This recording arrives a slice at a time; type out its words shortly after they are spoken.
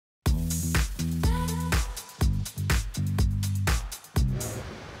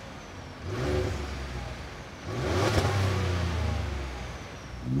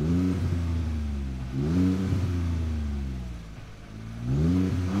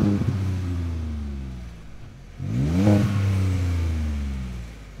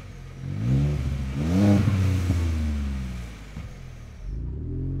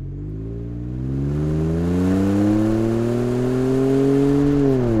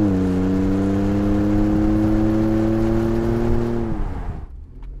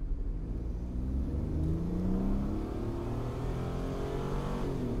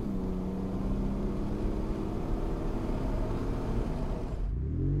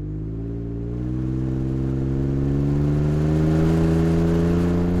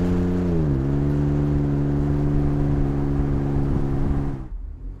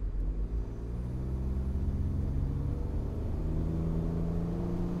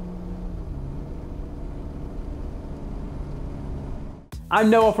I'm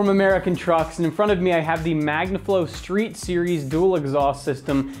Noah from American Trucks, and in front of me I have the Magnaflow Street Series dual exhaust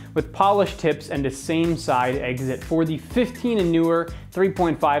system with polished tips and a same side exit for the 15 and newer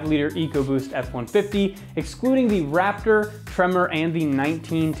 3.5 liter EcoBoost F-150, excluding the Raptor, Tremor, and the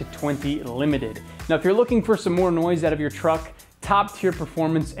 19 to 20 Limited. Now if you're looking for some more noise out of your truck, top tier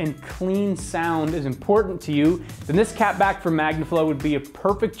performance and clean sound is important to you, then this catback from Magnaflow would be a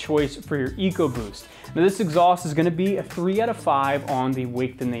perfect choice for your EcoBoost. Now this exhaust is going to be a 3 out of 5 on the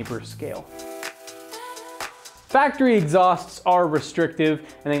Wake the Neighbor scale. Factory exhausts are restrictive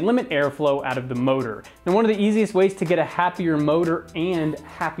and they limit airflow out of the motor. Now one of the easiest ways to get a happier motor and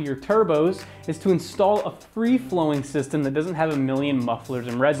happier turbos is to install a free-flowing system that doesn't have a million mufflers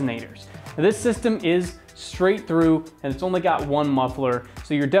and resonators. Now this system is straight through and it's only got one muffler,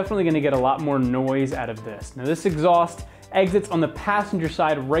 so you're definitely going to get a lot more noise out of this. Now this exhaust exits on the passenger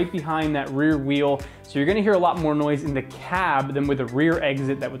side right behind that rear wheel, so you're going to hear a lot more noise in the cab than with a rear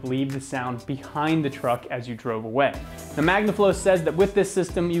exit that would leave the sound behind the truck as you drove away. Now Magnaflow says that with this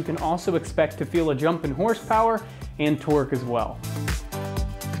system you can also expect to feel a jump in horsepower and torque as well.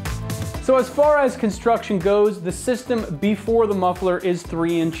 So as far as construction goes, the system before the muffler is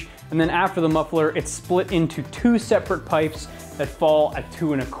 3-inch, and then after the muffler it's split into two separate pipes that fall at 2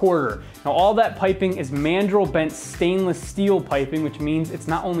 1/4. Now all that piping is mandrel bent stainless steel piping, which means it's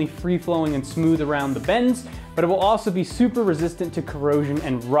not only free flowing and smooth around the bends, but it will also be super resistant to corrosion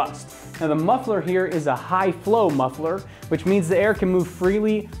and rust. Now the muffler here is a high flow muffler, which means the air can move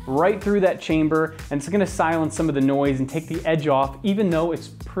freely right through that chamber, and it's going to silence some of the noise and take the edge off, even though it's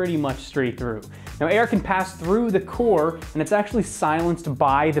pretty much straight through. Now air can pass through the core, and it's actually silenced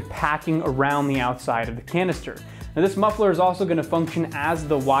by the packing around the outside of the canister. Now this muffler is also going to function as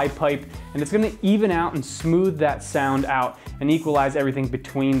the Y pipe, and it's going to even out and smooth that sound out and equalize everything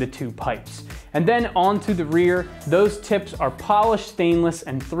between the two pipes. And then onto the rear, those tips are polished stainless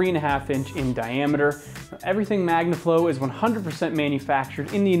and 3.5 inch in diameter. Everything Magnaflow is 100%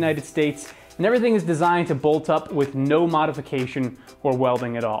 manufactured in the United States, and everything is designed to bolt up with no modification or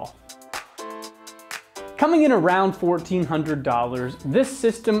welding at all. Coming in around $1,400, this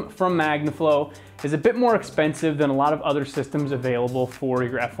system from Magnaflow is a bit more expensive than a lot of other systems available for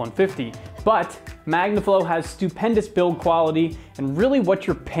your F-150, but Magnaflow has stupendous build quality, and really what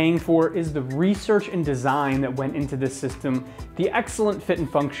you're paying for is the research and design that went into this system, the excellent fit and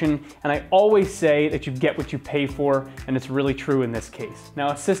function, and I always say that you get what you pay for, and it's really true in this case.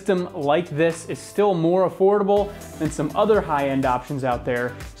 Now a system like this is still more affordable than some other high-end options out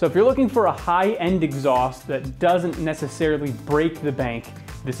there, so if you're looking for a high-end exhaust that doesn't necessarily break the bank,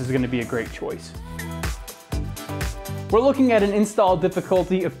 this is going to be a great choice. We're looking at an install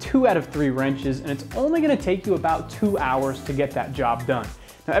difficulty of 2 out of 3 wrenches, and it's only going to take you about 2 hours to get that job done.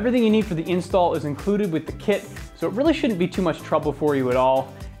 Now everything you need for the install is included with the kit, so it really shouldn't be too much trouble for you at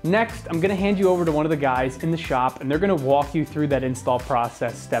all. Next, I'm going to hand you over to one of the guys in the shop, and they're going to walk you through that install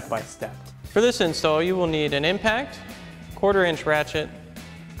process step by step. For this install, you will need an impact, 1/4 inch ratchet,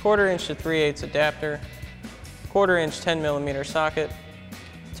 1/4 inch to 3/8 adapter, 1/4 inch 10mm socket,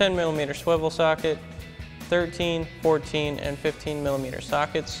 10mm swivel socket, 13, 14, and 15mm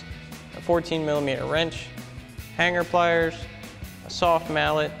sockets, a 14mm wrench, hanger pliers, a soft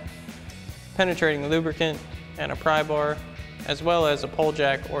mallet, penetrating lubricant, and a pry bar, as well as a pole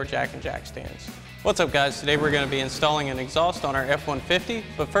jack or jack and jack stands. What's up guys, today we're going to be installing an exhaust on our F-150,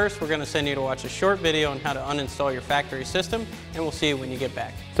 but first we're going to send you to watch a short video on how to uninstall your factory system, and we'll see you when you get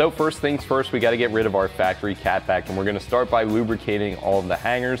back. So first things first, we got to get rid of our factory catback, and we're going to start by lubricating all of the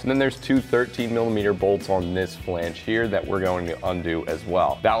hangers, and then there's 2 13mm bolts on this flange here that we're going to undo as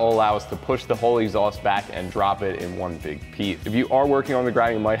well. That will allow us to push the whole exhaust back and drop it in one big piece. If you are working on the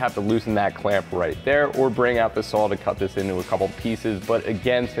ground, you might have to loosen that clamp right there or bring out the saw to cut this into a couple pieces, but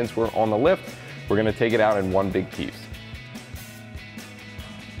again, since we're on the lift, we're going to take it out in one big piece.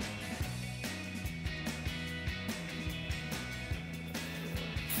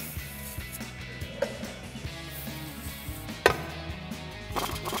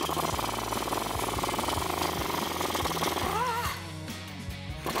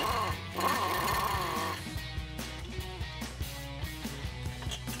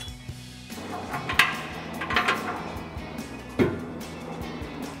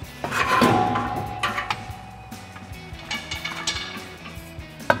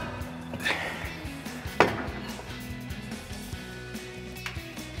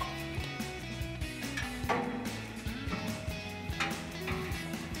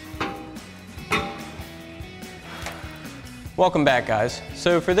 Welcome back guys.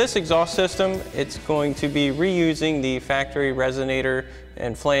 So for this exhaust system, it's going to be reusing the factory resonator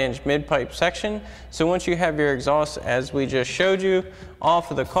and flange mid-pipe section. So once you have your exhaust, as we just showed you,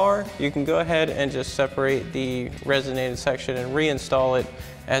 off of the car, you can go ahead and just separate the resonated section and reinstall it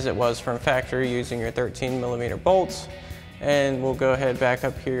as it was from factory using your 13mm bolts. And we'll go ahead back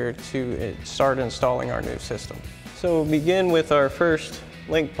up here to start installing our new system. So we'll begin with our first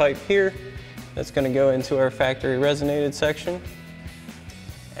link pipe here. That's going to go into our factory resonated section.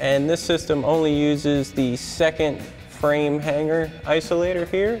 And this system only uses the second frame hanger isolator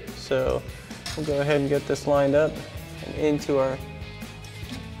here. So we'll go ahead and get this lined up and into our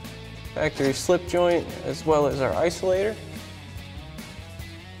factory slip joint as well as our isolator.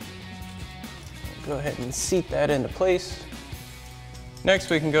 Go ahead and seat that into place. Next,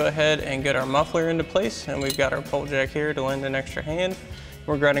 we can go ahead and get our muffler into place, and we've got our pull jack here to lend an extra hand.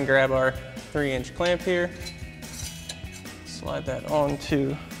 We're going to grab our 3-inch clamp here, slide that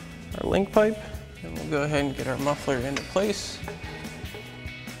onto our link pipe, and we'll go ahead and get our muffler into place.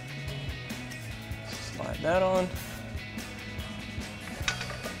 Slide that on.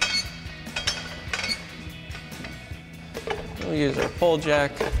 We'll use our pull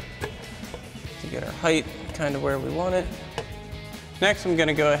jack to get our height kind of where we want it. Next, I'm going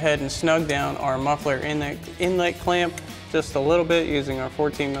to go ahead and snug down our muffler inlet clamp just a little bit using our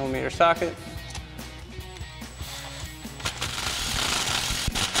 14mm socket.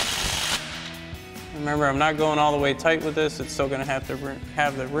 Remember, I'm not going all the way tight with this. It's still going to have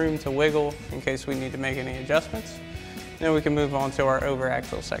the room to wiggle in case we need to make any adjustments. Then we can move on to our over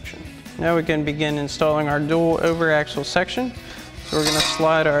axle section. Now we can begin installing our dual over axle section. So we're going to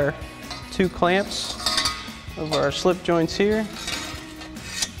slide our 2 clamps over our slip joints here.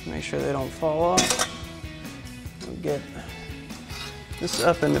 Make sure they don't fall off. We'll get this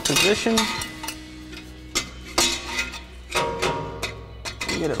up into position.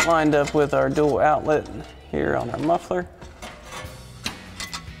 Get it lined up with our dual outlet here on our muffler.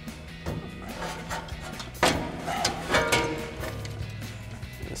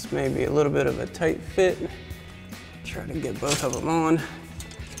 This may be a little bit of a tight fit. Try to get both of them on.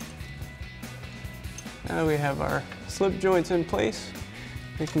 Now we have our slip joints in place.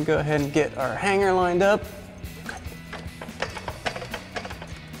 We can go ahead and get our hanger lined up.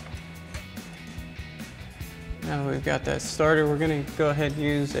 Now we've got that started, we're going to go ahead and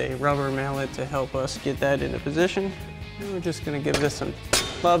use a rubber mallet to help us get that into position. And we're just going to give this some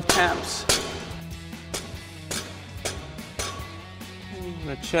love taps. And you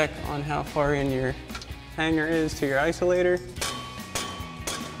want to check on how far in your hanger is to your isolator.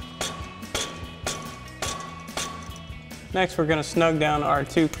 Next, we're going to snug down our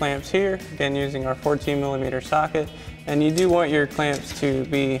 2 clamps here, again using our 14mm socket. And you do want your clamps to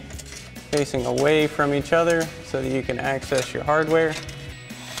be facing away from each other so that you can access your hardware.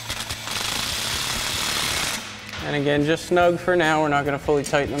 And again, just snug for now. We're not going to fully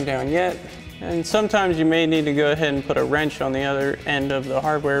tighten them down yet. And sometimes you may need to go ahead and put a wrench on the other end of the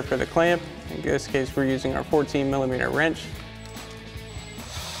hardware for the clamp. In this case, we're using our 14mm wrench.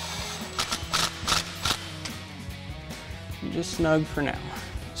 Just snug for now.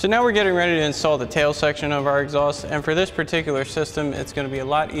 So now we're getting ready to install the tail section of our exhaust, and for this particular system, it's going to be a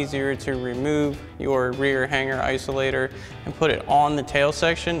lot easier to remove your rear hanger isolator and put it on the tail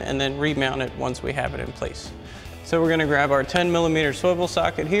section and then remount it once we have it in place. So we're going to grab our 10mm swivel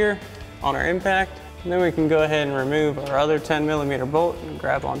socket here on our impact, and then we can go ahead and remove our other 10mm bolt and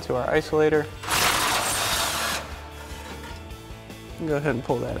grab onto our isolator. And go ahead and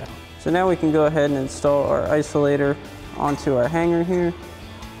pull that out. So now we can go ahead and install our isolator onto our hanger here.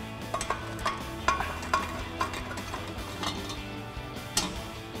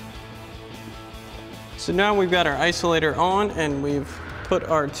 So now we've got our isolator on and we've put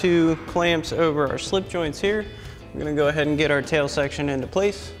our 2 clamps over our slip joints here. We're going to go ahead and get our tail section into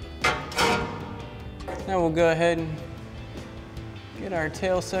place. Now we'll go ahead and get our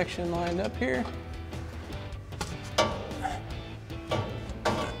tail section lined up here.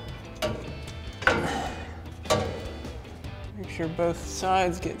 Make sure both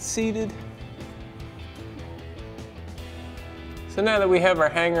sides get seated. So now that we have our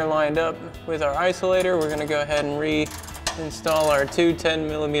hanger lined up with our isolator, we're going to go ahead and reinstall our 2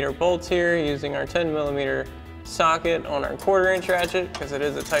 10mm bolts here using our 10mm socket on our 1/4-inch ratchet because it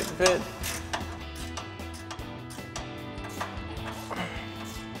is a tight fit.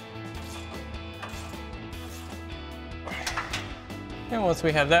 And once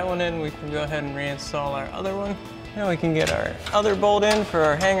we have that one in, we can go ahead and reinstall our other one. Now we can get our other bolt in for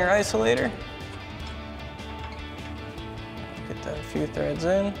our hanger isolator. Get that a few threads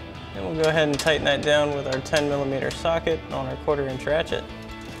in. And we'll go ahead and tighten that down with our 10mm socket on our 1/4-inch ratchet.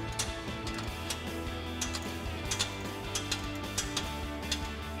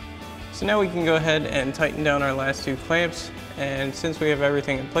 So now we can go ahead and tighten down our last 2 clamps. And since we have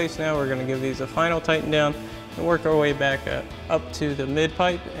everything in place now, we're going to give these a final tighten down and work our way back up to the mid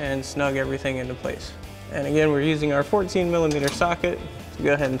pipe and snug everything into place. And again, we're using our 14mm socket to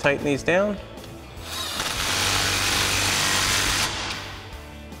go ahead and tighten these down.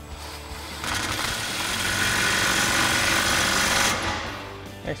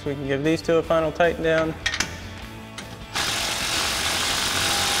 Next, we can give these 2 a final tighten down.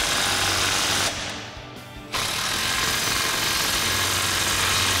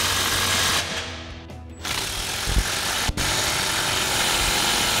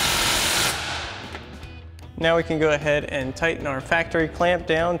 Now we can go ahead and tighten our factory clamp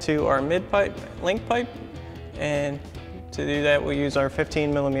down to our mid pipe, link pipe. And to do that, we'll use our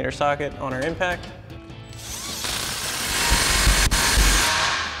 15mm socket on our impact.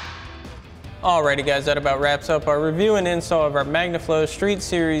 Alrighty guys, that about wraps up our review and install of our Magnaflow Street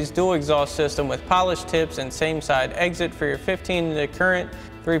Series dual exhaust system with polished tips and same side exit for your 15 to current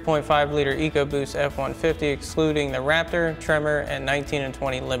 3.5 liter EcoBoost F-150, excluding the Raptor, Tremor, and 19 and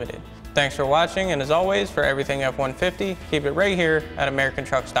 20 Limited. Thanks for watching, and as always, for everything F-150, keep it right here at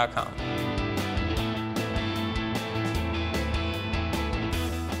AmericanTrucks.com.